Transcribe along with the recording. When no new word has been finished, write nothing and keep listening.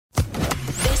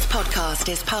podcast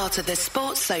is part of the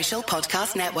Sports Social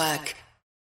Podcast Network.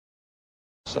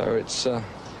 So it's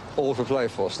all to play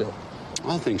for still.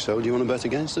 I think so. Do you want to bet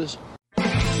against us?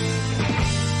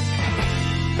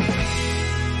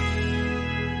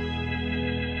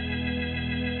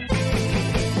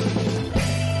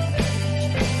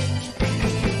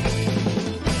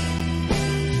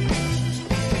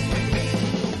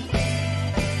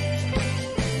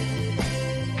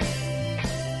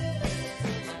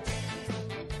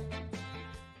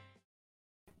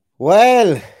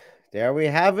 Well, there we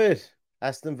have it.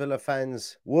 Aston Villa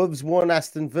fans. Wolves won,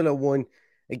 Aston Villa won.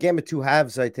 A game of two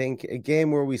halves, I think. A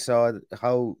game where we saw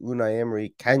how Unai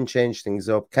Emery can change things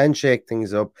up, can shake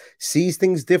things up, sees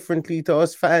things differently to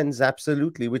us fans,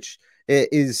 absolutely, which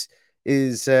is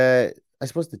I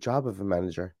suppose, the job of a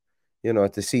manager. You know,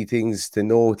 to see things, to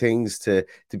know things, to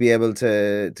be able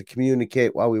to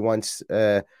communicate what we want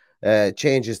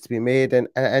changes to be made.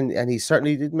 And he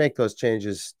certainly did make those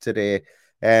changes today.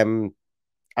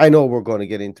 I know we're going to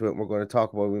get into it and we're going to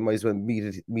talk about it. We might as well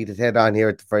meet it head on here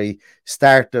at the very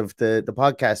start of the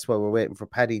podcast while we're waiting for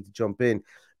Paddy to jump in.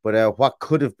 But what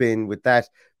could have been with that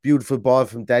beautiful ball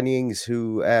from Danny Ings,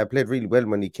 who played really well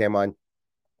when he came on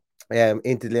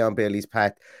into Leon Bailey's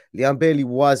path. Leon Bailey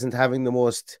wasn't having the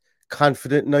most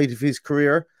confident night of his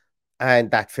career,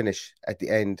 and that finish at the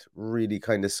end really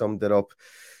kind of summed it up.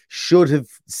 Should have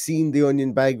seen the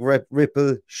onion bag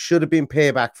ripple, should have been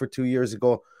payback for 2 years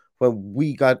ago when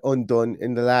we got undone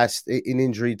in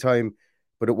injury time,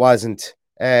 but it wasn't.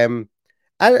 And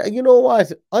you know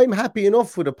what? I'm happy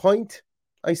enough with a point.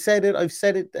 I've said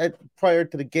it prior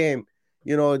to the game,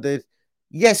 you know, that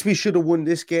yes, we should have won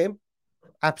this game.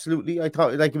 Absolutely. I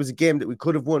thought like it was a game that we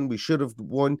could have won. We should have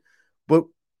won, but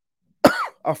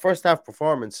our first half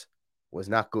performance was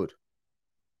not good.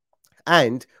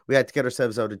 And we had to get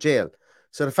ourselves out of jail.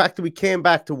 So the fact that we came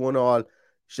back to 1-1,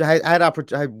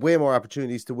 had way more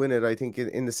opportunities to win it, I think,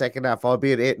 in the second half,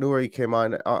 albeit Aït-Nouri came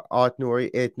on,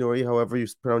 Aït-Nouri, however you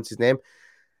pronounce his name.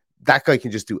 That guy can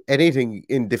just do anything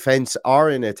in defense or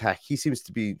in attack. He seems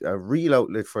to be a real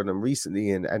outlet for them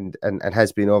recently and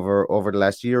has been over the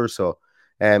last year or so.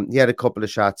 He had a couple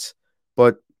of shots,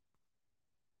 but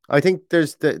I think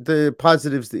there's the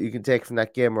positives that you can take from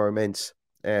that game are immense.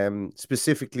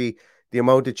 Specifically, the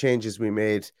amount of changes we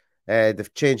made, the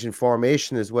change in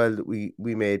formation as well that we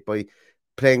made by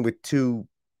playing with two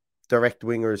direct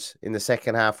wingers in the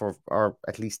second half, or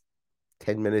at least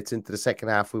 10 minutes into the second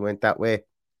half, we went that way.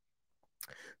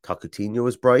 Coutinho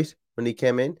was bright when he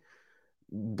came in.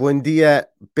 Buendia,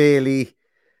 Bailey,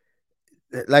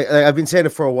 like I've been saying it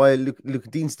for a while, Luke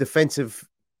Dean's defensive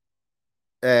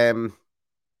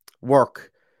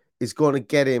work is going to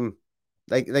get him.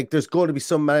 Like there's going to be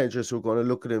some managers who are going to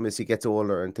look at him as he gets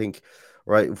older and think,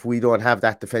 right, if we don't have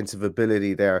that defensive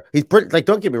ability there, he's like,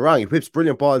 don't get me wrong, he whips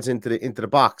brilliant balls into the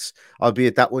box,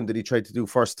 albeit that one that he tried to do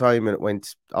first time and it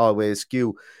went all the way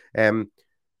askew.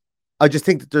 I just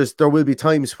think that there will be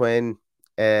times when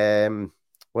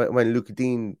Luke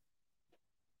Dean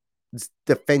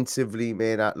defensively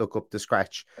may not look up to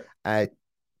scratch.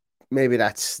 Maybe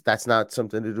that's not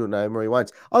something to do now. Emery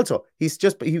wants. Also, he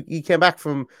came back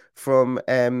from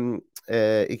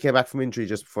injury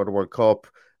just before the World Cup.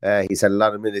 He's had a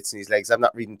lot of minutes in his legs. I'm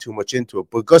not reading too much into it,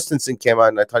 but Gustafsson came on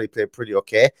and I thought he played pretty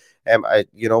okay.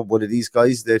 One of these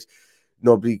guys that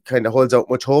nobody kind of holds out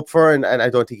much hope for, and I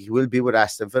don't think he will be with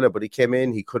Aston Villa, but he came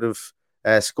in, he could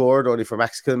have scored only for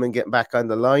Max Kilman getting back on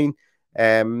the line.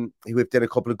 He whipped in a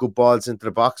couple of good balls into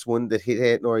the box, one that hit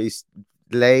Aït-Nouri's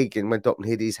leg and went up and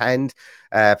hit his hand.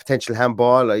 Potential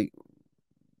handball. I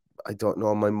don't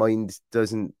know. My mind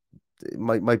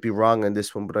might be wrong on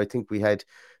this one, but I think we had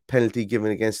penalty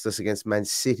given against us against Man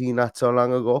City not so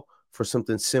long ago for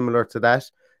something similar to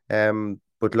that.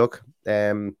 But look,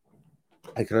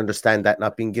 I can understand that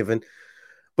not being given.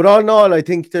 But all in all, I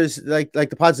think there's like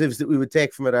the positives that we would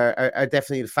take from it are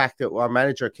definitely the fact that our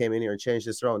manager came in here and changed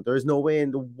this around. There is no way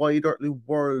in the wide earthly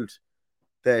world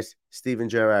that Steven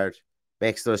Gerrard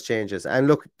makes those changes. And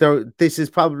look, this is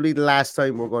probably the last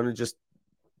time we're going to just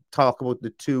talk about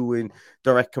the two in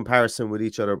direct comparison with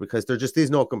each other, because there just is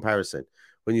no comparison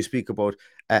when you speak about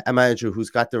a manager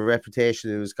who's got the reputation,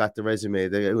 who's got the resume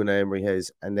that Unai Emery has,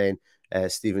 and then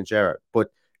Steven Gerrard. But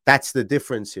that's the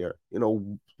difference here. You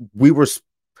know, we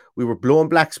were blowing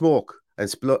black smoke and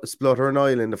spluttering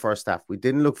oil in the first half. We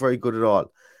didn't look very good at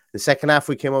all. The second half,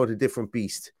 we came out a different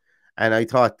beast. And I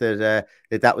thought that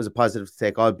that was a positive to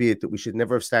take, albeit that we should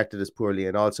never have started as poorly.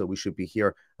 And also we should be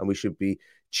here and we should be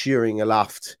cheering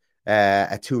aloft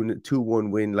a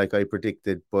 2-1 win like I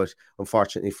predicted, but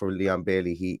unfortunately for Leon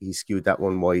Bailey, he skewed that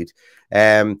one wide.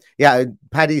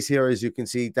 Paddy's here, as you can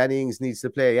see. Danny Ings needs to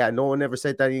play. Yeah, no one ever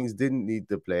said Danny Ings didn't need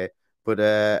to play. But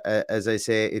as I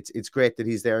say, it's great that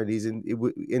he's there and he's in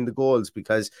the goals,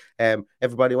 because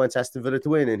everybody wants Aston Villa to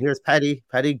win. And here's Paddy.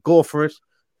 Paddy, go for it.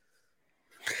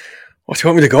 What do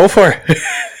you want me to go for?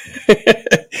 Do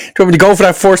you want me to go for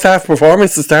that first half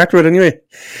performance to start with anyway?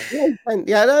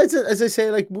 As I say,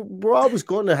 like, we're always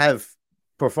going to have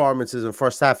performances in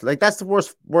first half. Like, that's the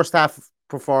worst half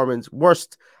performance,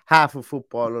 worst half of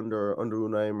football under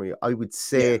Unai Emery, I would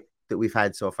say, that we've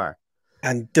had so far.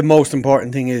 And the most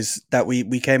important thing is that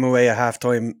we came away at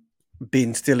halftime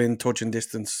being still in touch and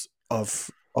distance of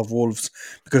Wolves,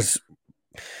 because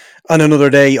on another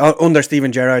day under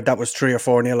Steven Gerrard, that was 3 or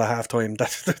 4-0 at halftime.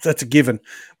 That's a given.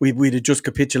 We'd have just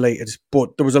capitulated,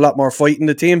 but there was a lot more fight in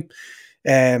the team.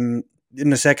 In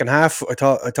the second half, I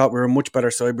thought we were a much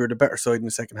better side. We were the better side in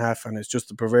the second half, and it's just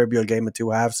the proverbial game of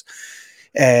two halves.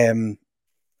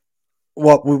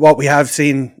 What we have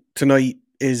seen tonight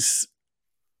is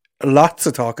lots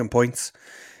of talking points.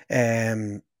 Be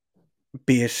it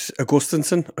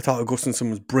Augustinsson. I thought Augustinsson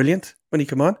was brilliant when he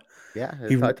came on. Yeah,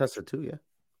 I thought that's it too, yeah.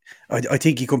 I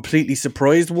think he completely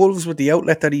surprised Wolves with the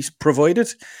outlet that he's provided.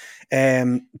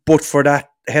 But for that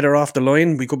header off the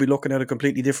line, we could be looking at a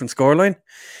completely different scoreline.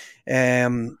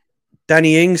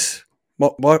 Danny Ings,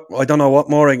 what I don't know what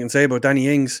more I can say about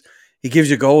Danny Ings. He gives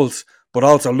you goals, but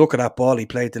also look at that ball he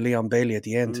played to Leon Bailey at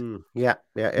the end. Yeah.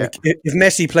 Like, if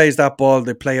Messi plays that ball,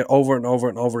 they play it over and over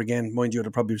and over again. Mind you,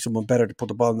 there'd probably be someone better to put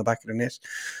the ball in the back of the net.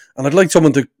 And I'd like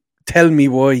someone to tell me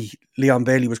why Leon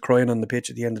Bailey was crying on the pitch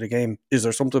at the end of the game. Is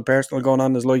there something personal going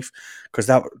on in his life? Because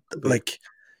that, like,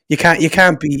 you can't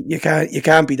be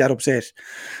that upset.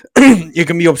 You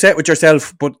can be upset with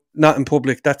yourself, but not in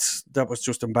public. That was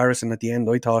just embarrassing at the end,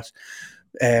 I thought.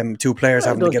 Two players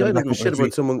having to get him back up shit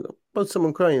about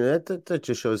someone crying. That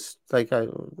just shows, like,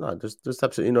 there's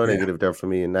absolutely no negative there for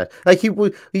me in that. Like,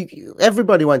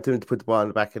 everybody wanted him to put the ball in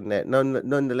the back of the net.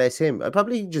 Nonetheless, him.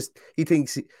 He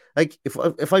thinks, like,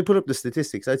 if I put up the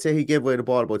statistics, I'd say he gave away the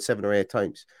ball about 7 or 8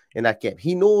 times in that game.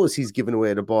 He knows he's given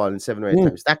away the ball in 7 or 8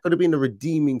 times. That could have been a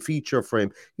redeeming feature for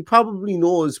him. He probably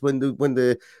knows when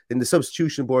the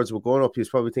substitution boards were going up, he was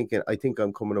probably thinking, I think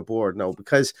I'm coming aboard now,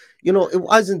 because, you know, it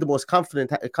wasn't the most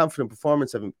confident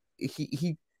performance of him.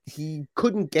 He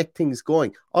couldn't get things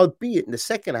going, albeit in the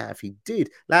second half he did.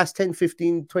 Last 10,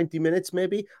 15, 20 minutes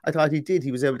maybe, I thought he did.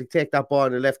 He was able to take that ball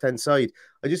on the left-hand side.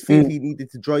 I just feel he needed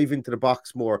to drive into the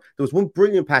box more. There was one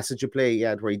brilliant passage of play he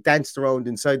had where he danced around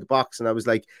inside the box, and I was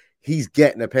like, he's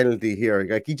getting a penalty here.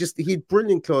 Like, he had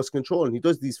brilliant close control, and he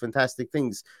does these fantastic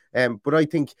things. But I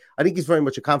think he's very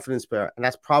much a confidence player, and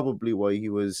that's probably why he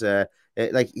was the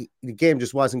game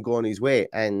just wasn't going his way.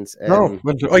 And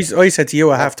I said to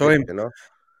you at halftime, you know,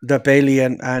 that Bailey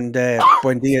and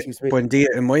Buendia,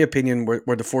 in my opinion,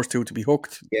 were the first two to be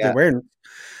hooked. Yeah. They weren't.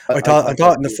 I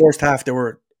thought in the first half they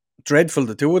were dreadful,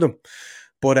 the two of them.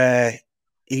 But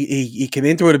he came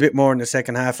into it a bit more in the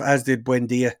second half, as did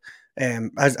Buendia,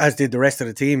 as did the rest of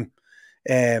the team.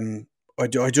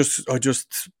 I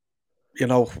just you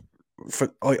know,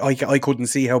 I couldn't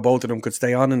see how both of them could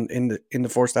stay on in the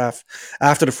first half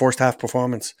after the first half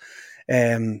performance.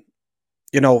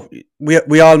 You know,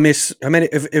 we all miss. I mean,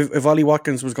 if Ollie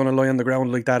Watkins was going to lie on the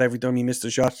ground like that every time he missed a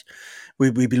shot,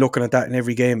 we'd be looking at that in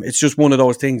every game. It's just one of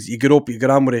those things. You get up, you get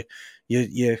on with it,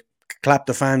 you clap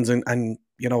the fans, and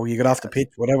you know, you get off the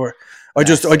pitch, whatever. I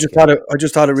just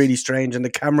thought it really strange, and the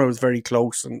camera was very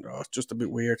close, and it's just a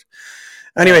bit weird.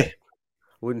 Anyway.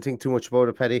 Wouldn't think too much about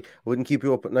it, Paddy. Wouldn't keep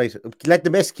you up at night. Let the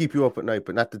mess keep you up at night,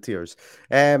 but not the tears.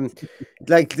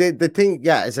 Like the thing,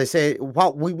 yeah, as I say,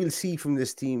 what we will see from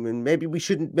this team, and maybe we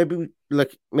shouldn't,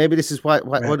 maybe this is what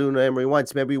Unai Emery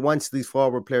wants. Maybe he wants these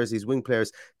forward players, these wing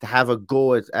players, to have a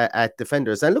go at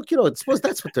defenders. And look, you know, I suppose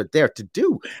that's what they're there to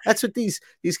do. That's what these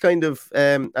kind of.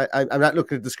 I'm not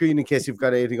looking at the screen in case you've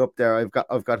got anything up there.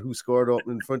 I've got who scored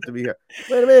open in front of me here.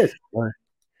 Wait a minute.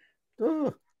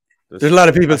 Oh. There's a lot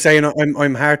of people saying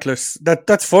I'm heartless.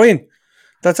 That's fine.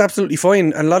 That's absolutely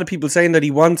fine. And a lot of people saying that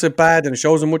he wants it bad and it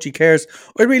shows how much he cares.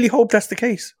 I really hope that's the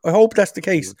case.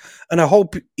 And I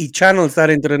hope he channels that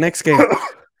into the next game.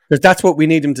 Because that's what we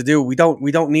need him to do. We don't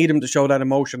need him to show that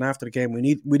emotion after the game. We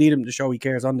need him to show he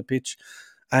cares on the pitch.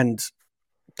 And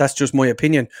that's just my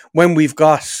opinion. When we've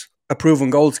got a proven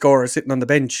goal scorer sitting on the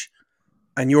bench,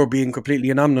 and you're being completely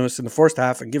anonymous in the first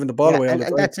half and giving the ball away all the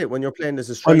time. And that's it. When you're playing as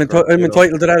a striker, I'm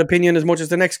entitled to that opinion as much as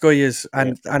the next guy is,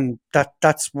 and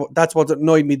that's what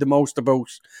annoyed me the most about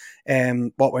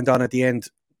what went on at the end.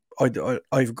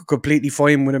 I'm completely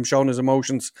fine with him showing his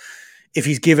emotions if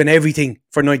he's given everything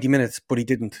for 90 minutes, but he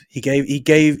didn't. He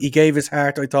gave his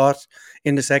heart, I thought,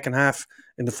 in the second half.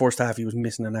 In the first half, he was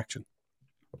missing in action.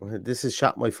 This is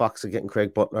shot my fox of getting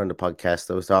Craig Butler on the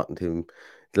podcast. I was talking to him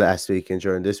last week and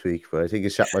during this week, but I think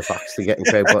it's shot my fox to getting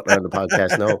Craig Butler on the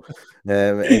podcast now.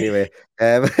 Anyway,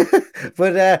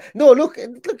 but no, look,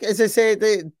 as I say,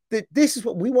 this is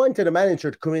what we wanted a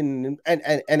manager to come in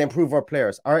and improve our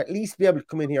players, or at least be able to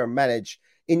come in here and manage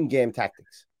in-game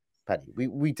tactics. Paddy,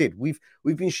 we did. We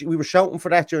were shouting for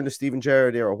that during the Steven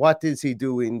Gerrard era. What did he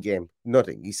do in game?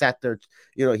 Nothing. He sat there.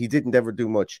 He didn't ever do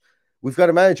much. We've got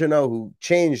a manager now who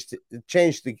changed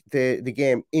the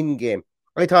game in game.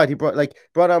 I thought he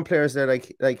brought on players there I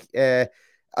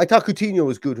thought Coutinho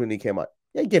was good when he came on.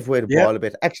 Yeah, he gave away the ball a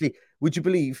bit. Actually, would you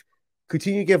believe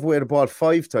Coutinho gave away the ball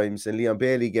 5 times and Leon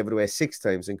Bailey gave it away 6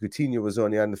 times, and Coutinho was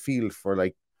only on the field for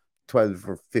 12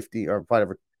 or 50 or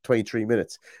whatever 23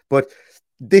 minutes. But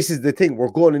this is the thing. We're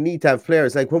going to need to have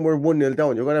players. Like when we're 1-0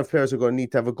 down, you're going to have players who are going to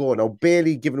need to have a go. Now,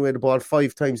 Bailey giving away the ball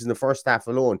 5 times in the first half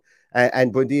alone,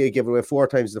 and Buendia gave it away 4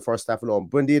 times in the first half alone.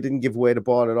 Buendia didn't give away the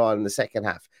ball at all in the second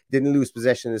half. Didn't lose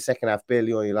possession in the second half.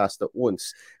 Bailey only lost it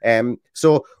once.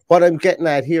 So what I'm getting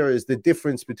at here is the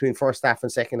difference between first half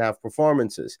and second half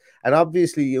performances. And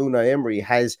obviously, Unai Emery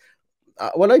has.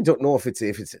 I don't know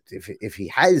if he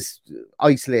has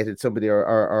isolated somebody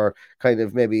or kind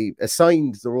of maybe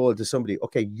assigned the role to somebody.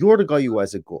 Okay, you're the guy who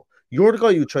has a go. You're the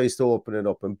guy who tries to open it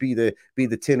up and be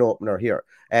the tin opener here,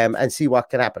 and see what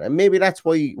can happen. And maybe that's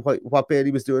what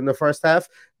Bailey was doing in the first half.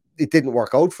 It didn't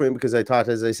work out for him because I thought,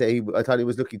 as I say, I thought he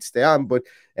was looking to stay on, but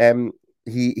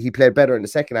he played better in the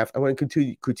second half. And when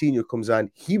Coutinho comes on,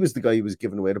 he was the guy who was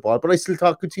giving away the ball. But I still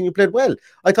thought Coutinho played well.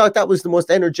 I thought that was the most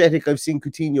energetic I've seen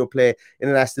Coutinho play in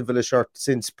an Aston Villa shirt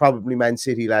since probably Man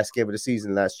City last game of the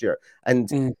season last year.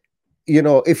 And,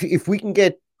 if we can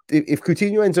get, if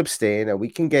Coutinho ends up staying and we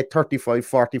can get 35,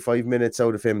 45 minutes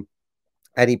out of him,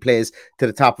 and he plays to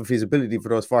the top of his ability for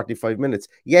those 45 minutes,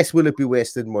 yes, will it be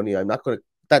wasted money?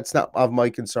 That's not of my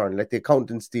concern. Let the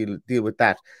accountants deal with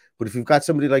that. But if you've got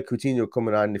somebody like Coutinho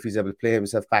coming on, if he's able to play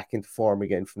himself back into form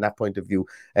again from that point of view,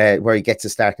 where he gets a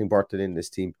starting berth in this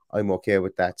team, I'm okay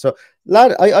with that. So,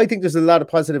 I think there's a lot of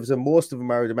positives, and most of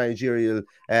them are the managerial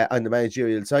on the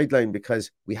managerial sideline,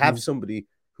 because we have somebody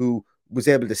who was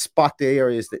able to spot the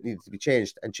areas that needed to be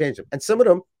changed and change them. And some of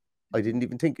them we didn't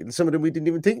even think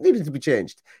needed to be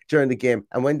changed during the game.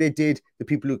 And when they did, the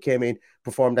people who came in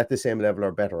performed at the same level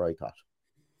or better, I thought.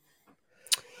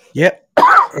 Yeah,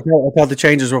 I thought the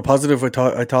changes were positive. I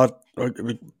thought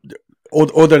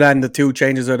other than the 2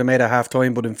 changes that I made at half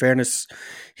time, but in fairness,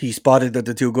 he spotted that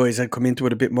the 2 guys had come into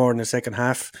it a bit more in the second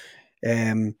half.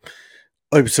 I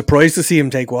was surprised to see him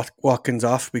take Watkins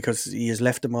off, because he has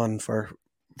left him on for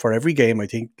every game, I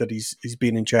think, that he's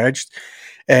been in charge.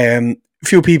 A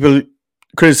few people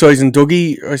criticising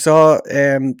Dougie. I saw,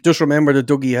 just remember that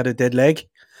Dougie had a dead leg.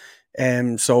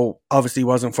 So obviously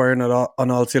wasn't firing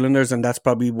on all cylinders, and that's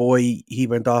probably why he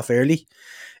went off early.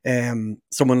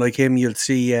 Someone like him, you'd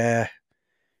see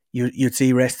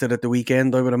rested at the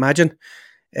weekend, I would imagine.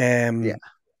 And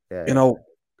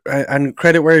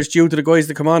credit where it's due to the guys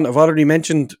that come on. I've already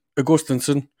mentioned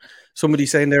Augustinsson. Somebody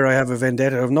saying there I have a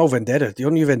vendetta. I have no vendetta. The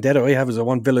only vendetta I have is I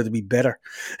want Villa to be better.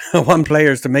 I want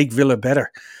players to make Villa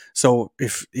better. So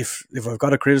if I've got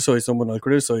to criticise someone, I'll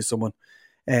criticise someone.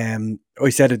 I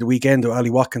said at the weekend that Ali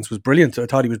Watkins was brilliant. I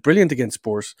thought he was brilliant against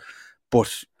Spurs,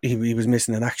 but he was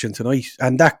missing in action tonight,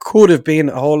 and that could have been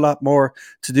a whole lot more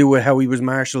to do with how he was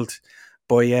marshalled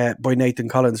by Nathan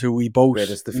Collins, who we both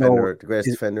greatest defender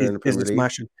in the Premier League.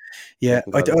 Smashing. Yeah,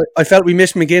 I felt we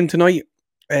missed McGinn tonight.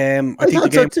 I think the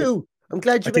game too. I'm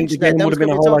glad you mentioned that. I think the game would have been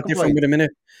a whole lot different with a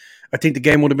minute. I think the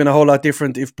game would have been a whole lot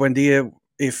different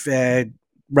if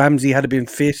Ramsey had been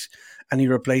fit and he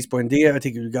replaced Buendia. I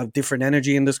think we got different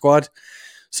energy in the squad.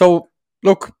 So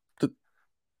look,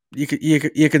 you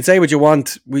can say what you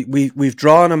want. We've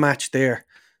drawn a match there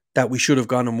that we should have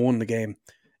gone and won the game,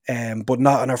 but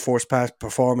not in our first pass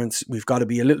performance. We've got to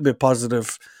be a little bit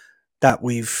positive that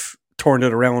we've turned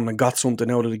it around and got something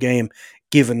out of the game,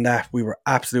 given that we were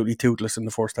absolutely toothless in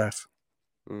the first half.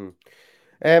 We'll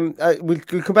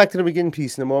come back to the McGinn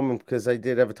piece in a moment, because I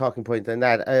did have a talking point on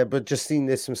that. But just seeing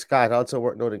this from Scott, also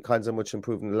worth noting, Conza much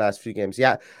improved in the last few games.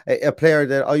 Yeah, a player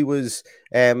that I was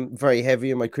very heavy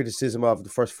in my criticism of the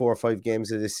first 4 or 5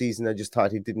 games of this season. I just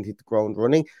thought he didn't hit the ground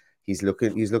running. He's looked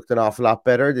an awful lot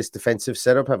better. This defensive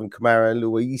setup, having Kamara and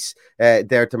Luis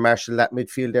there to marshal that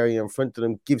midfield area in front of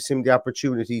them, gives him the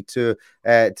opportunity to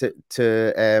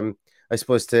I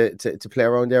suppose to play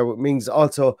around there. What means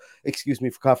also, excuse me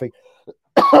for coughing,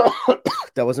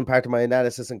 that wasn't part of my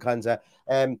analysis in Konza.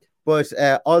 But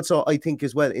also, I think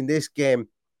as well in this game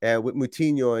with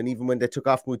Moutinho, and even when they took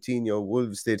off Moutinho,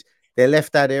 Wolves did. They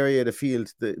left that area of the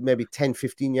field, maybe 10,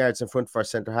 15 yards in front of our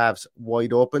centre halves,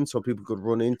 wide open, so people could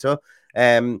run into.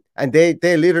 And they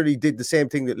literally did the same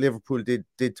thing that Liverpool did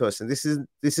to us. And this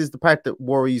is the part that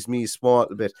worries me a small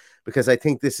bit, because I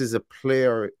think this is a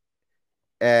player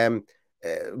prayer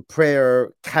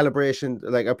calibration,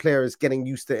 like a player is getting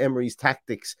used to Emery's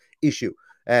tactics issue,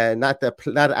 not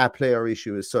a player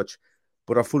issue as such.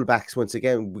 But our fullbacks, once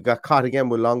again, we got caught again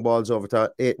with long balls over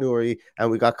to Ait Nouri, and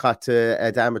we got caught to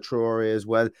Adama Traore as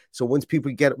well. So once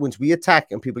we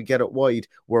attack and people get it wide,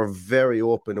 we're very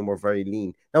open and we're very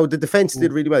lean. Now, the defense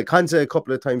did really well. Konsa a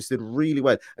couple of times did really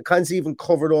well. And Konsa even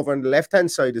covered over on the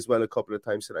left-hand side as well a couple of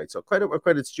times tonight. So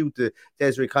credit's due to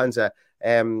Desiree Konsa.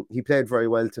 He played very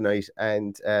well tonight,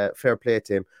 and fair play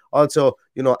to him. Also,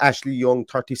 Ashley Young,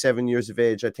 37 years of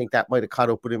age, I think that might have caught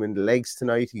up with him in the legs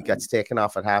tonight. He gets taken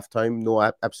off at halftime. No,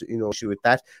 absolutely no issue with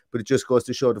that. But it just goes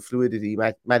to show the fluidity.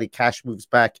 Matty Cash moves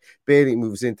back. Bailey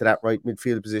moves into that right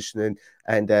midfield position,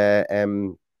 and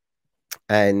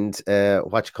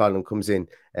what you call him comes in.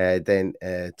 Then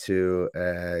it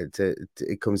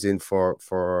comes in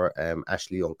for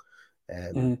Ashley Young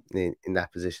in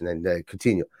that position, and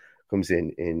Coutinho comes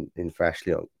in for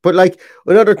Ashley Young. But like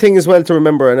another thing as well to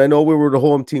remember, and I know we were the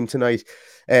home team tonight,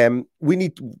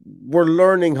 we're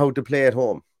learning how to play at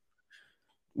home.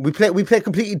 We play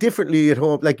completely differently at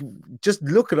home. Like, just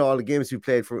look at all the games we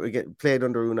played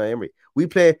under Unai Emery. We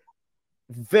play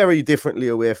very differently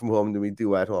away from home than we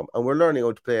do at home, and we're learning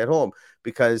how to play at home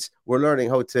because we're learning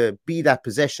how to be that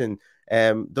possession,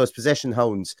 those possession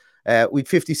hounds. We had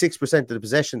 56% of the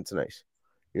possession tonight.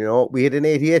 We had an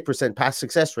 88% pass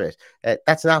success rate.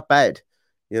 That's not bad.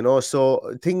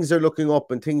 So things are looking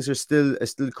up, and things are still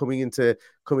coming into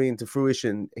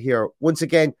fruition here. Once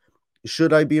again,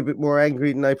 should I be a bit more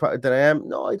angry than I am?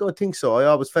 No, I don't think so. I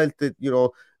always felt that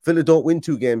Villa don't win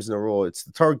 2 games in a row. It's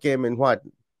the third game in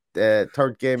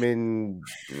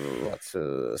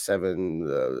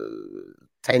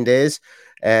 10 days,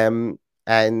 and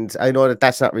I know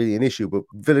that's not really an issue, but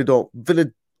Villa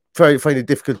find it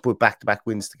difficult to put back-to-back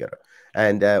wins together.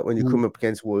 And when you come up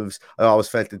against Wolves, I always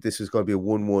felt that this was going to be a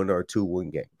 1-1 or a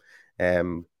 2-1 game.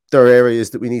 There are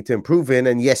areas that we need to improve in,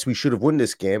 and yes, we should have won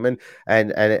this game, and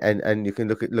you can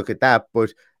look at that.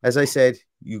 But as I said,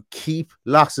 you keep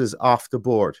losses off the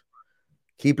board.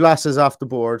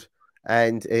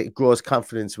 And it grows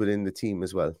confidence within the team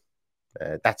as well.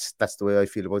 That's the way I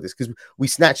feel about this, because we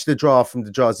snatched the draw from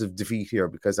the jaws of defeat here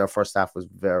because our first half was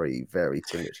very, very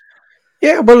timid.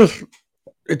 Yeah, well,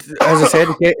 as I said,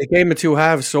 a game of 2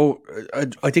 halves, so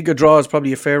I think a draw is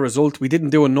probably a fair result. We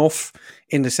didn't do enough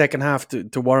in the second half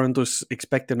to warrant us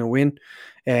expecting a win.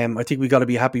 I think we got to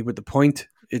be happy with the point.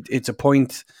 It's a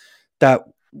point that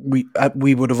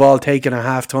we would have all taken at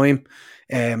half time.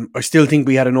 I still think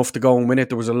we had enough to go and win it.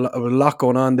 There was a lot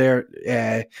going on there.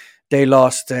 They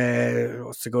lost,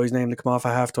 what's the guy's name that come off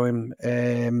at half time?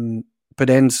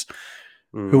 Pedens,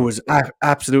 who was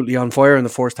absolutely on fire in the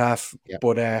first half. Yeah.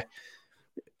 But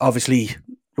obviously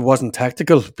it wasn't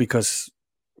tactical because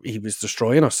he was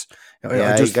destroying us.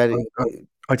 Yeah,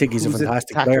 I think he's a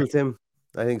fantastic player. Him.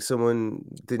 I think someone,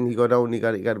 didn't he go down? He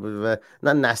got a bit of a,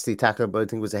 not a nasty tackle, but I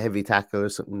think it was a heavy tackle or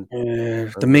something.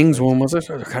 The Mings one, was it?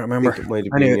 I can't remember. I think it might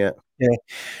have been, yeah.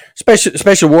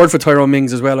 Special word for Tyrone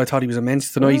Mings as well. I thought he was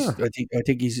immense tonight. I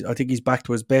think he's back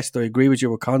to his best. I agree with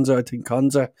you with Konsa. I think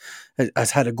Konsa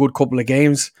has had a good couple of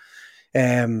games.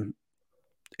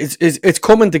 It's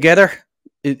coming together.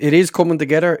 It is coming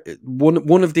together.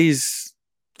 One of these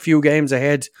few games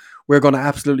ahead, we're going to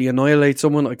absolutely annihilate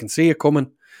someone. I can see it coming.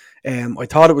 I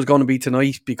thought it was going to be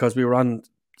tonight because we were on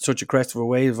such a crest of a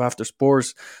wave after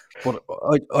Spurs, but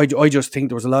I just think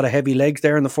there was a lot of heavy legs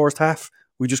there in the first half.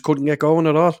 We just couldn't get going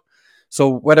at all. So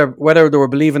whether they were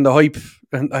believing the hype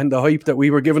and the hype that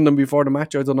we were giving them before the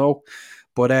match, I don't know.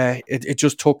 But it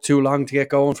just took too long to get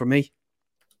going for me.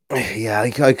 Yeah,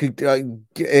 I could,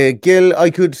 Gil.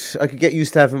 I could get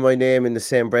used to having my name in the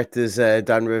same breath as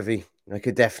Dan Revy. I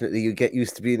could definitely get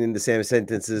used to being in the same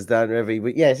sentence as Dan Revy.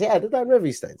 But yes, the Dan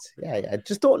Revy stance. Yeah.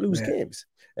 Just don't lose games.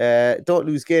 Don't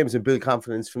lose games and build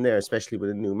confidence from there, especially with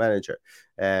a new manager.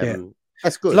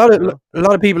 That's good. A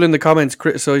lot of people in the comments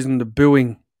criticising the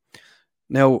booing.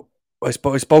 Now, I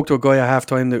spoke to a guy at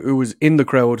halftime who was in the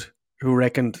crowd who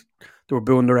reckoned they were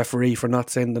booing the referee for not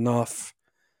sending off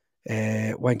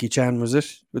Wanky Chan, was it,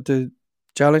 with the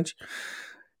challenge?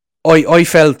 I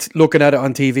felt, looking at it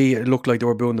on TV, it looked like they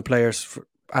were booing the players.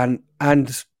 And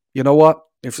you know what?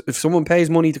 If someone pays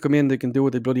money to come in, they can do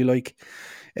what they bloody like.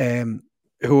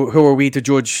 who are we to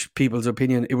judge people's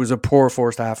opinion? It was a poor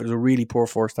first half. It was a really poor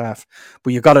first half.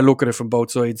 But you've got to look at it from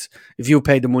both sides. If you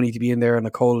paid the money to be in there on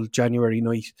a cold January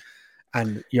night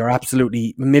and you're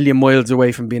absolutely a million miles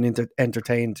away from being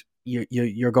entertained,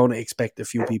 you're going to expect a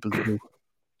few people to do.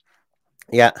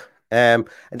 Yeah. And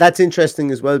that's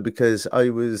interesting as well, because I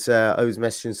was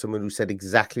messaging someone who said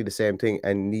exactly the same thing,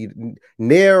 and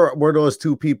near were those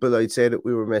two people I'd say that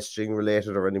we were messaging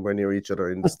related or anywhere near each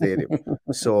other in the stadium.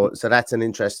 so that's an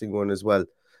interesting one as well.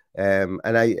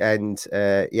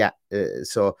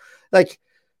 So like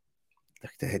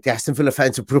the Aston Villa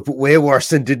fans have put up way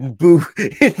worse and didn't boo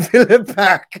in Villa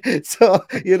Park. So,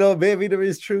 maybe there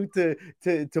is truth to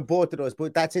both of those.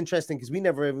 But that's interesting because we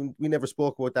never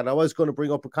spoke about that. I was going to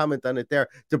bring up a comment on it there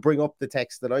to bring up the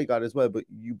text that I got as well, but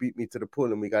you beat me to the pull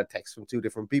and we got a text from two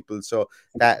different people. So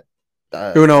that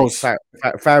who knows?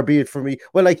 Far be it for me.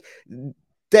 Well, like,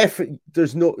 definitely,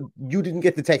 you didn't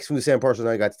get the text from the same person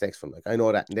I got the text from. Like, I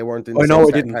know that, and they weren't in the same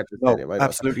I didn't. No,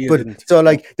 absolutely, I didn't. So,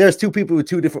 like, there's two people with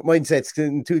two different mindsets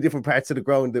in two different parts of the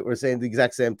ground that were saying the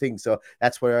exact same thing. So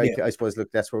that's where I suppose,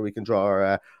 look, that's where we can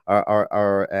draw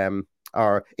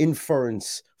our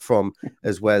inference from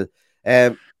as well.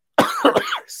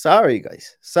 Sorry,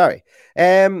 guys. Sorry.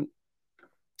 Yes,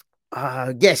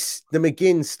 the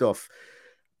McGinn stuff.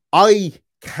 I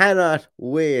cannot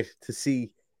wait to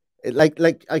see.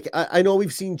 I know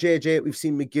we've seen JJ, we've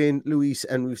seen McGinn, Luis,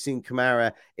 and we've seen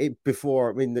Kamara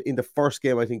before in the first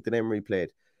game I think that Emery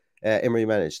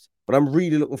managed. But I'm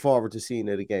really looking forward to seeing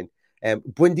it again.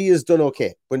 Buendia's done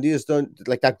okay. Buendia's done,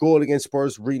 like, that goal against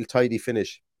Spurs, real tidy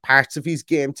finish. Parts of his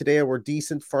game today were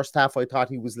decent. First half, I thought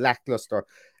he was lackluster.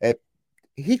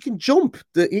 He can jump.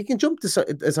 He can jump as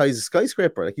high as a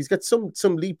skyscraper. Like, he's got some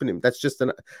leap in him. That's just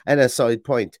an aside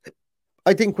point.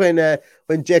 I think when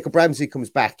Jacob Ramsey comes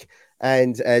back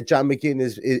and John McGinn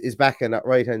is back on that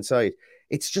right hand side,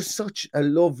 it's just such a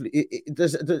lovely.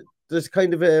 There's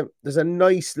a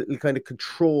nice little kind of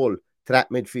control to that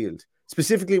midfield,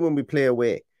 specifically when we play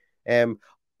away.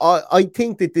 I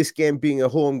think that this game being a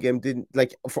home game didn't,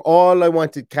 like, for all I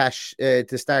wanted Cash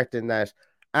to start in that.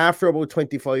 After about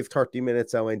 25, 30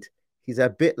 minutes, I went, he's a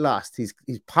bit lost. He's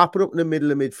popping up in the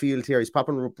middle of midfield here. He's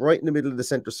popping up right in the middle of the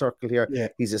centre circle here. Yeah.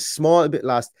 He's a small bit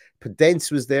lost. Podence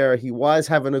was there. He was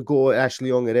having a go at Ashley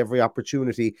Young at every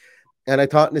opportunity. And I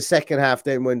thought in the second half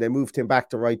then, when they moved him back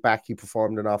to right back, he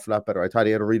performed an awful lot better. I thought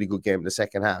he had a really good game in the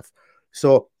second half.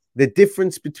 So the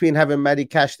difference between having Matty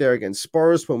Cash there against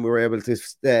Spurs, when we were able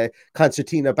to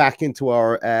concertina back into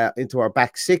our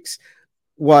back six,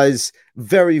 was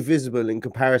very visible in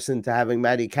comparison to having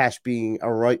Matty Cash being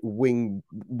a right wing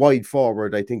wide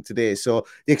forward, I think, today. So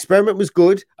the experiment was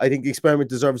good. I think the experiment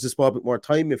deserves a small bit more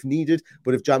time if needed.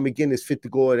 But if John McGinn is fit to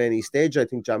go at any stage, I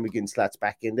think John McGinn slats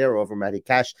back in there over Matty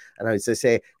Cash. And as I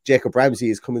say, Jacob Ramsey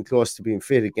is coming close to being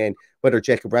fit again. Whether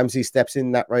Jacob Ramsey steps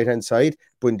in that right-hand side,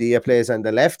 Buendia plays on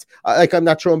the left. I'm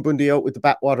not throwing Buendia out with the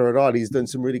backwater at all. He's done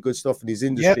some really good stuff in his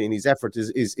industry, and his effort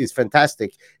is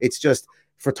fantastic. It's just,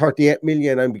 for 38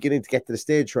 million, I'm beginning to get to the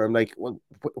stage where I'm like, well,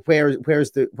 where's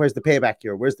the payback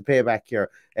here? Where's the payback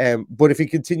here? But if he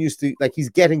continues to, like, he's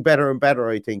getting better and better,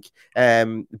 I think. As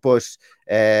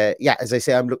I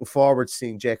say, I'm looking forward to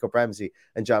seeing Jacob Ramsey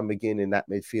and John McGinn in that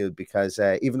midfield, because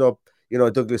even though,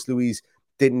 Douglas Luiz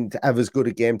didn't have as good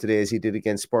a game today as he did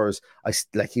against Spurs,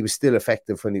 he was still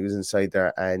effective when he was inside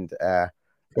there. And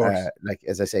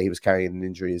as I say, he was carrying an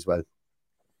injury as well,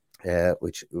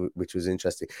 which was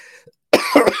interesting.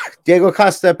 Diego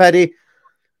Costa, Paddy,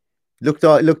 looked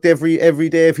every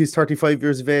day if he's 35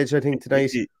 years of age, I think,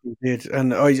 tonight. He did,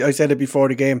 and I said it before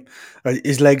the game.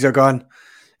 His legs are gone.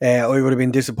 I would have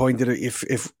been disappointed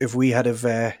if we had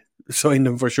have signed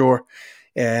him for sure.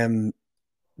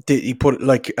 He put,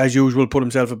 like as usual, put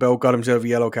himself about, got himself a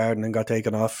yellow card, and then got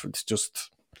taken off. It's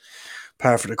just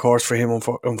par for the course for him.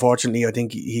 Unfortunately, I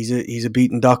think he's a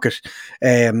beaten docket,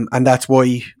 and that's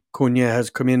why Cunha has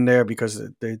come in there, because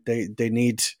they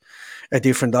need a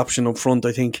different option up front,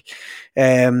 I think.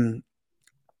 I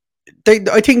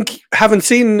think, having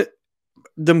seen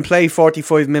them play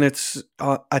 45 minutes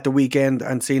at the weekend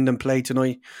and seeing them play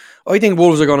tonight, I think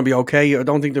Wolves are going to be okay. I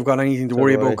don't think they've got anything to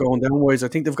worry about going downwards. I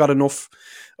think they've got enough.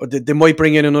 They might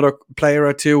bring in another player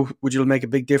or two, which will make a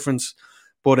big difference.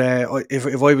 But if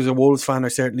I was a Wolves fan, I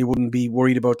certainly wouldn't be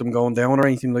worried about them going down or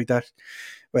anything like that.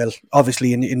 Well,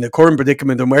 obviously, in the current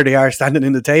predicament and where they are standing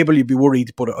in the table, you'd be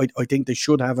worried. But I think they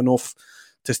should have enough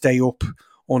to stay up,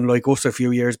 unlike us a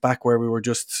few years back where we were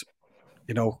just,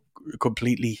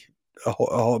 completely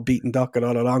a beaten docket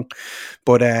all along.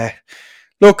 But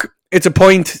look, it's a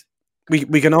point.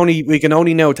 We can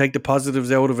only now take the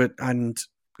positives out of it. And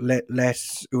let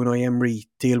Unai Emery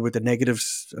deal with the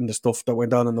negatives and the stuff that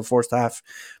went on in the first half,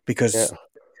 because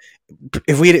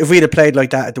if we'd have played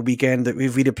like that at the weekend,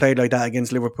 if we'd have played like that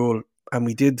against Liverpool, and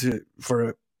we did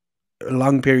for a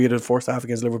long period of the first half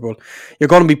against Liverpool, you're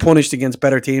going to be punished against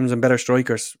better teams and better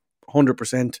strikers,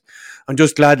 100%. I'm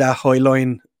just glad that high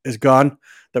line is gone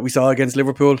that we saw against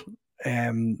Liverpool.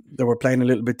 They were playing a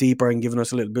little bit deeper and giving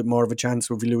us a little bit more of a chance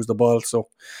if we lose the ball. So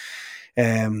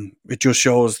it just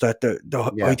shows that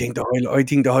I think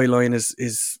the high line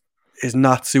is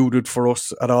not suited for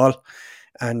us at all.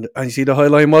 And I see the high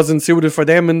line wasn't suited for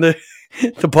them in the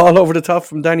ball over the top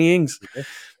from Danny Ings.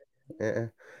 Yeah.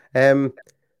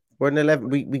 We're in 11.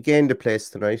 We gained a place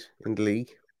tonight in the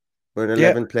league. We're in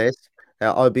 11th place.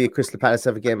 Albeit Crystal Palace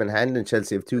have a game in hand and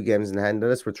Chelsea have 2 games in hand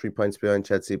on us. We're 3 points behind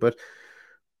Chelsea, but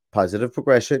positive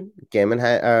progression. Game in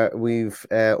hand. We've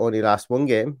only lost 1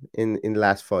 game in the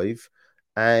last 5.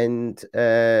 And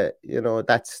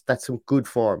that's some good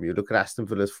form. You look at Aston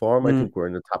Villa's form. I think we're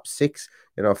in the top 6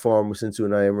 in our form since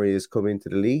Unai Emery has come into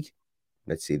the league.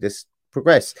 Let's see this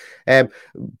progress.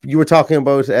 You were talking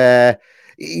about this.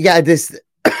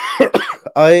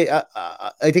 I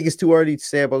think it's too early to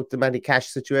say about the Matty Cash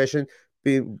situation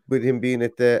with him being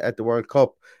at the World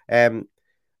Cup. I'd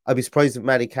be surprised if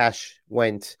Matty Cash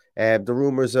went. The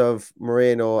rumors of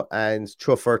Moreno and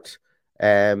Truffert,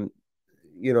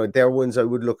 they're ones I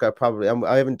would look at probably.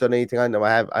 I haven't done anything on them.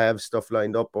 I have stuff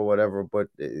lined up or whatever, but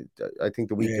I think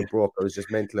the week it broke, I was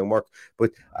just mental and work.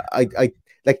 But I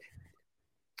like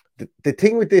the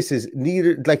thing with this is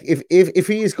neither, like if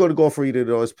he is going to go for either of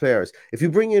those players, if you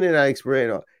bring in an Alex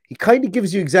Moreno, he kind of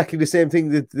gives you exactly the same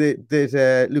thing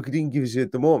that Luca Dean gives you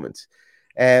at the moment.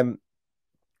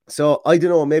 So I don't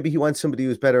know. Maybe he wants somebody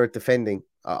who's better at defending.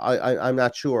 I'm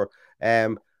not sure.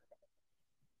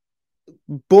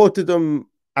 Both of them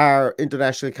are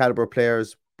international caliber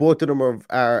players. Both of them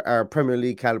are Premier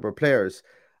League caliber players.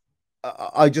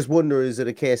 I just wonder, is it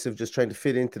a case of just trying to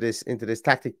fit into this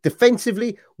tactic?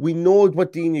 Defensively, we know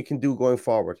what Digne can do going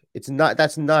forward.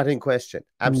 That's not in question.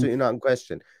 Absolutely not in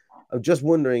question. I'm just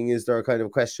wondering, is there a kind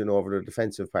of question over the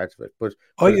defensive part of it? But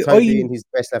for the time being, he's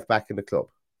the best left back in the club.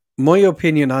 My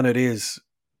opinion on it is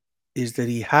that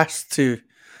he has to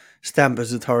stamp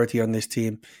his authority on this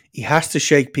team. He has to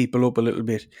shake people up a little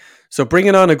bit. So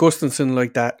bringing on Augustinsson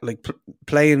like that, like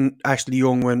playing Ashley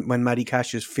Young when Matty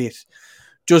Cash is fit,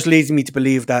 just leads me to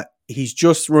believe that he's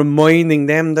just reminding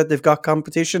them that they've got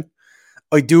competition.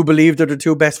 I do believe they're the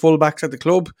 2 best fullbacks at the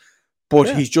club,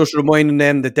 but he's just reminding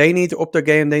them that they need to up their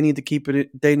game. They need to keep it.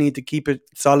 They need to keep it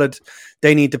solid.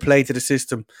 They need to play to the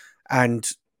system. And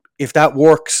if that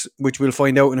works, which we'll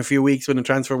find out in a few weeks when the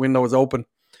transfer window is open,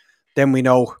 then we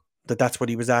know that that's what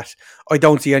he was at. I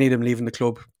don't see any of them leaving the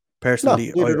club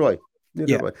personally. No, neither do I.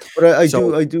 But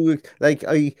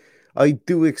I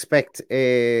do expect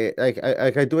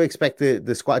I do expect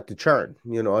the squad to churn.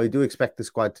 I do expect the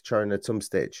squad to churn at some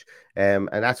stage. And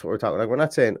that's what we're talking. Like, we're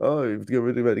not saying, oh, you have to get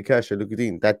rid of Matty Cash or Luca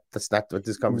Dean. That's not what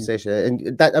this conversation.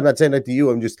 And that I'm not saying that to you.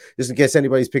 I'm just in case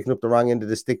anybody's picking up the wrong end of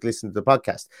the stick listening to the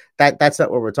podcast. That's not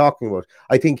what we're talking about.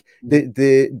 I think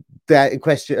the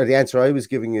question or the answer I was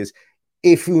giving is,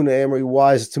 if Unai Emery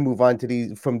was to move on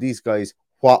from these guys,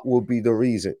 what would be the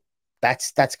reason?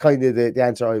 That's kind of the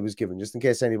answer I was given, just in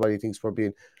case anybody thinks we're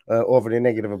being overly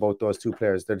negative about those 2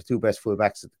 players. They're the 2 best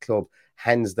fullbacks at the club,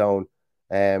 hands down.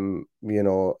 Well, I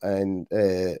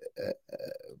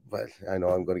know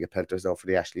I'm going to get pelters now for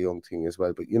the Ashley Young thing as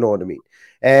well, but you know what I mean.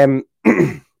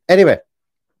 Anyway,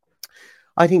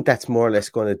 I think that's more or less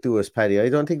going to do us, Paddy. I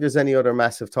don't think there's any other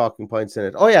massive talking points in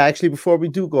it. Oh yeah, actually, before we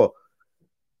do go,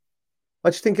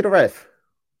 what do you think of the ref?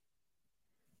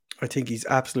 I think he's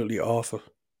absolutely awful.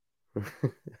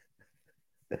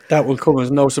 That will come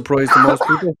as no surprise to most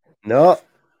people. No,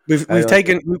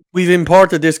 we've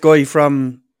imported this guy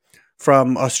from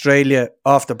Australia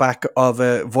off the back of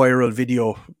a viral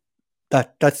video.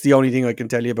 That's the only thing I can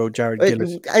tell you about Jared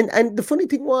Gillis. And the funny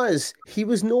thing was, he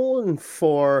was known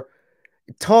for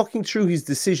talking through his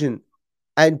decision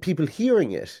and people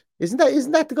hearing it. Isn't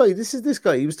that the guy? This is this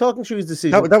guy. He was talking through his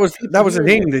decision. That was the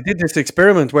thing. They did this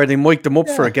experiment where they mic'd him up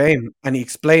for a game, and he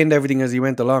explained everything as he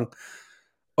went along.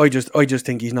 I just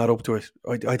think he's not up to it.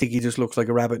 I think he just looks like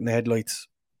a rabbit in the headlights.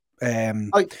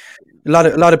 A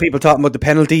lot of people talking about the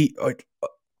penalty.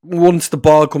 Once the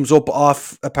ball comes up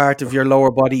off a part of your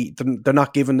lower body, they're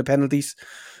not giving the penalties.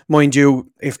 Mind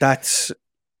you, if that's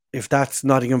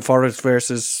Nottingham Forest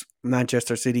versus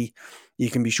Manchester City, you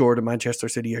can be sure that Manchester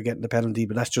City are getting the penalty,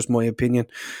 but that's just my opinion.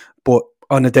 But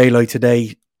on a day like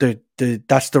today,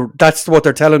 that's what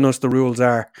they're telling us the rules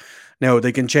are. Now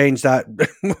they can change that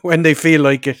when they feel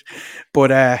like it,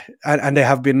 but and they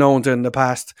have been known to in the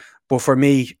past. But for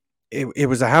me, it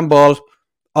was a handball,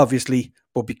 obviously.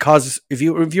 But because if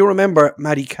you remember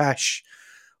Matty Cash,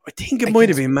 I think it might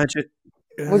have been Magic.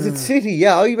 Was it City?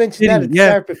 Yeah, I mentioned City, that at the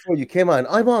start before you came on.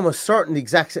 I'm almost certain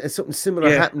something similar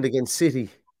happened against City.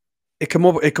 It come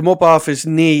up off his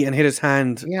knee and hit his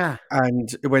hand. Yeah.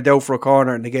 And it went out for a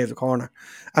corner and they gave the corner.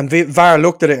 And VAR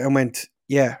looked at it and went,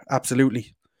 yeah,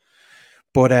 absolutely.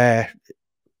 But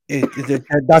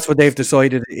that's what they've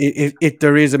decided. If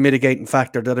there is a mitigating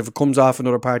factor that if it comes off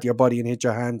another part of your body and hits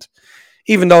your hand,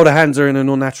 even though the hands are in an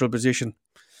unnatural position,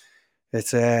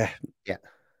 it's a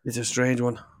strange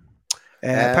one.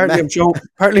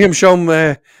 Partly I'm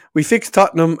showing we fixed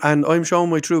Tottenham and I'm showing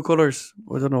my true colours.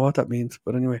 I don't know what that means,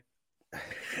 but anyway.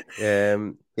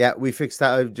 We fixed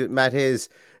that. Matt Hayes,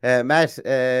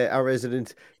 our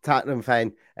resident Tottenham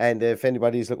fan, and if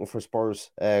anybody's looking for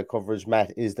Spurs coverage,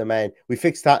 Matt is the man. We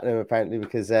fixed Tottenham apparently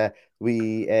because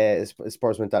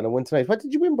Spurs went down and won tonight. What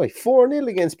did you win by? 4-0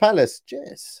 against Palace.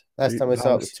 Jeez, last time I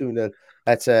saw it was 2-0.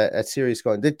 That's a serious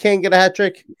score. Did Kane get a hat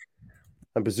trick?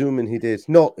 I'm presuming he did.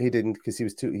 No, he didn't because he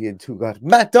had two goals.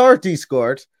 Matt Doherty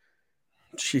scored.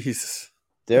 Jesus.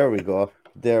 There we go.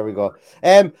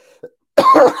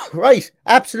 Right,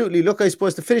 absolutely. Look, I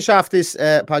suppose to finish off this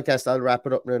podcast, I'll wrap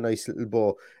it up in a nice little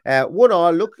bow.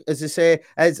 1-1. Look, as I say,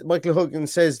 as Michael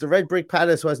Huggins says, the Red Brick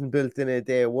Palace wasn't built in a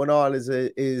day.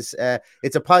 1-1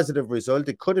 it's a positive result.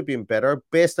 It could have been better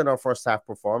based on our first half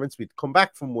performance. We'd come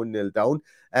back from 1-0 down,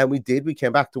 and we did. We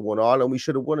came back to 1-1, and we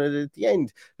should have won it at the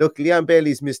end. Look, Leon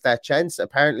Bailey's missed that chance.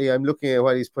 Apparently, I'm looking at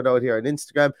what he's put out here on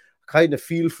Instagram. Kind of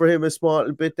feel for him a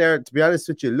small bit there. To be honest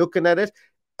with you, looking at it,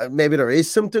 maybe there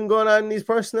is something going on in his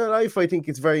personal life. I think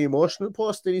it's very emotional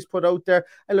post that he's put out there.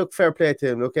 And look, fair play to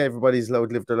him. Look, everybody's allowed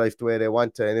to live their life the way they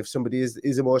want to. And if somebody is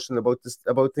emotional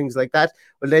about things like that,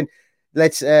 well then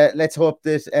let's hope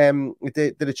that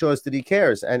that it shows that he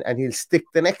cares and he'll stick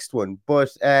the next one.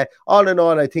 But all in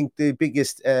all, I think the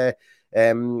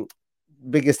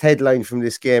biggest headline from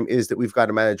this game is that we've got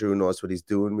a manager who knows what he's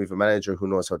doing. We've a manager who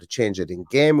knows how to change it in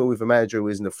game, and we've a manager who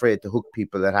isn't afraid to hook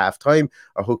people at half time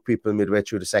or hook people midway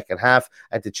through the second half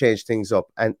and to change things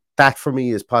up. And that for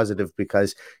me is positive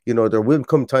because, you know, there will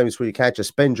come times where you can't just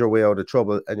spend your way out of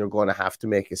trouble and you're going to have to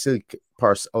make a silk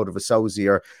purse out of a sow's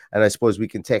ear. And I suppose we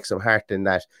can take some heart in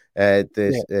that,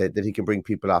 that he can bring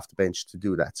people off the bench to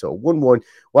do that. So 1-1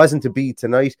 wasn't to be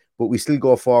tonight, but we still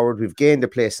go forward. We've gained a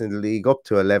place in the league up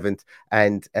to 11th,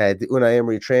 and the Unai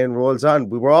Emery train rolls on.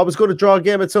 We were always going to draw a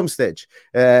game at some stage.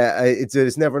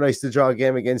 It's never nice to draw a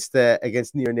game against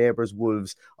near neighbours,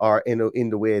 Wolves, or in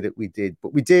the way that we did,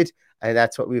 but we did. And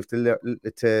that's what we have to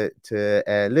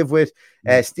live with.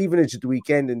 Stevenage at the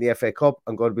weekend in the FA Cup.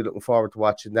 I'm going to be looking forward to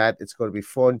watching that. It's going to be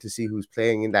fun to see who's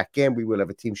playing in that game. We will have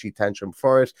a team sheet tantrum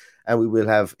for it, and we will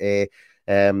have a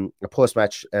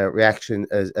post-match reaction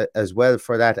as well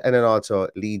for that. And then also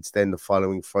Leeds then the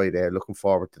following Friday. Looking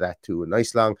forward to that too. A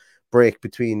nice long break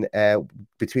between the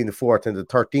 4th and the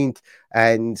 13th,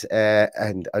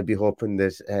 and I'd be hoping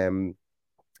that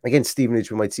against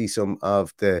Stevenage, we might see some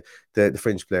of the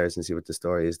French players and see what the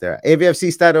story is there.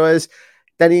 AVFC status is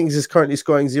Danny Ings is currently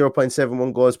scoring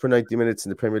 0.71 goals per 90 minutes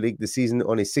in the Premier League this season.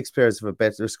 Only 6 players have a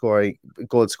better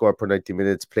goal score per 90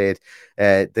 minutes played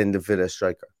than the Villa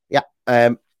striker. Yeah.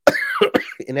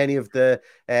 In any of the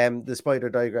spider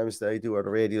diagrams that I do or the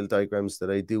radial diagrams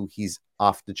that I do, he's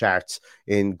off the charts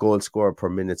in goal score per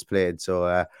minutes played. So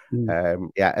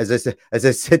as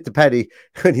I said to Paddy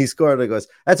when he scored, I goes,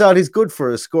 that's all he's good for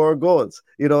is score goals.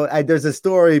 You know, and there's a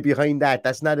story behind that.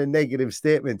 That's not a negative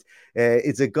statement.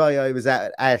 It's a guy I was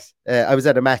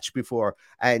at a match before,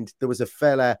 and there was a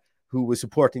fella who was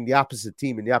supporting the opposite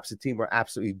team, and the opposite team were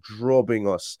absolutely drubbing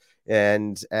us.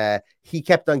 And he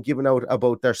kept on giving out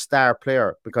about their star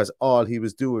player because all he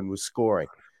was doing was scoring.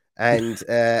 And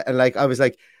like I was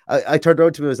like, I turned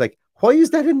around to him and was like, why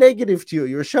is that a negative to you?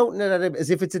 You're shouting it at him as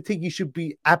if it's a thing you should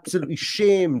be absolutely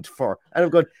shamed for. And I'm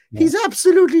going, he's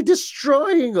absolutely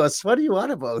destroying us. What are you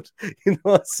on about? You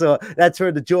know, so that's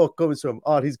where the joke comes from.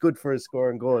 Oh, he's good for his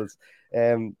scoring goals.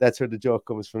 That's where the joke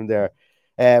comes from there.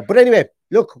 But anyway,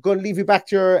 look, I'm going to leave you back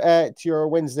to your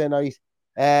Wednesday night.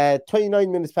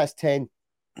 29 minutes past 10.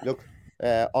 Look,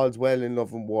 all's well in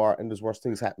love and war, and there's worse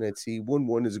things happening at sea.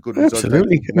 1-1 is a good result.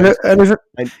 Absolutely.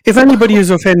 And if anybody is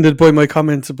offended by my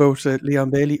comments about Leon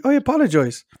Bailey, I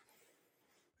apologise.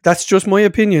 That's just my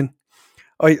opinion.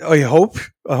 I hope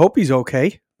he's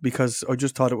okay, because I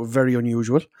just thought it was very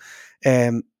unusual.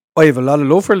 I have a lot of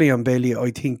love for Leon Bailey.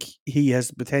 I think he has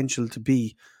the potential to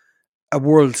be a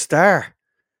world star.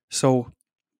 So,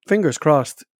 fingers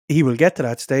crossed, he will get to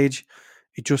that stage.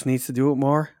 It just needs to do it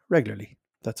more regularly.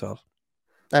 That's all.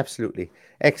 Absolutely.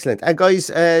 Excellent. And guys,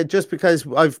 just because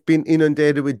I've been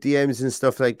inundated with DMs and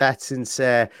stuff like that since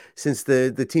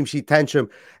the team sheet tantrum,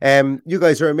 you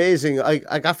guys are amazing.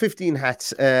 I got 15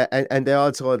 hats and they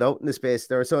all sold out in the space.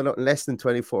 They were sold out in less than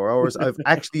 24 hours.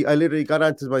 I literally got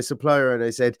onto my supplier and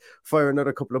I said, fire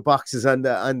another couple of boxes on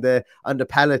the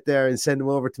pallet there and send them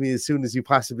over to me as soon as you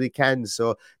possibly can.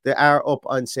 So they are up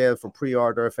on sale for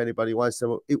pre-order if anybody wants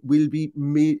them. It will be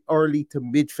early to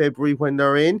mid-February when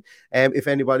they're in. If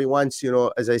anybody wants,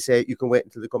 as I say, you can wait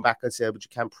until they come back on sale, but you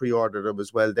can pre-order them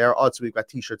as well. There also we've got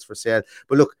t-shirts for sale.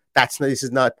 But look, this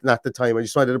is not the time. I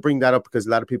just wanted to bring that up because a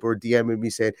lot of people were DMing me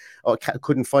saying, "Oh,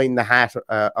 couldn't find the hat,"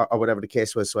 or whatever the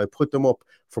case was. So I put them up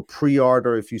for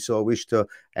pre-order if you so wish to.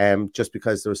 Just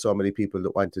because there were so many people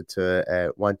that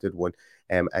wanted one.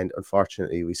 And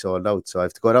unfortunately, we sold out. So I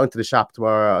have to go down to the shop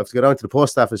tomorrow. I have to go down to the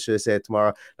post office, should I say,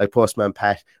 tomorrow, like Postman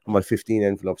Pat, with my 15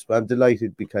 envelopes. But I'm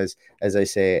delighted because, as I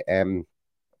say,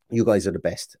 you guys are the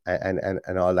best,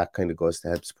 and all that kind of goes to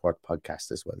help support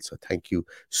podcast as well. So thank you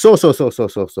so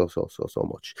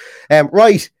much.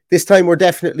 Right, this time we're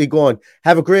definitely going.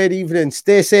 Have a great evening.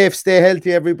 Stay safe, stay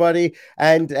healthy, everybody.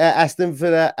 And Aston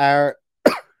Villa are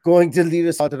going to lead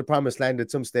us all to the promised land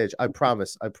at some stage. I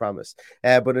promise.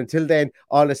 But until then,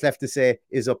 all that's left to say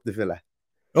is up the Villa.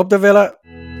 Up the Villa.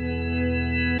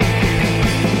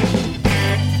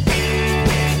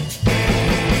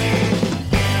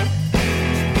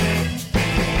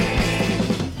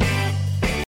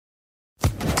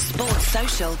 Sports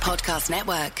Social Podcast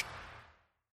Network.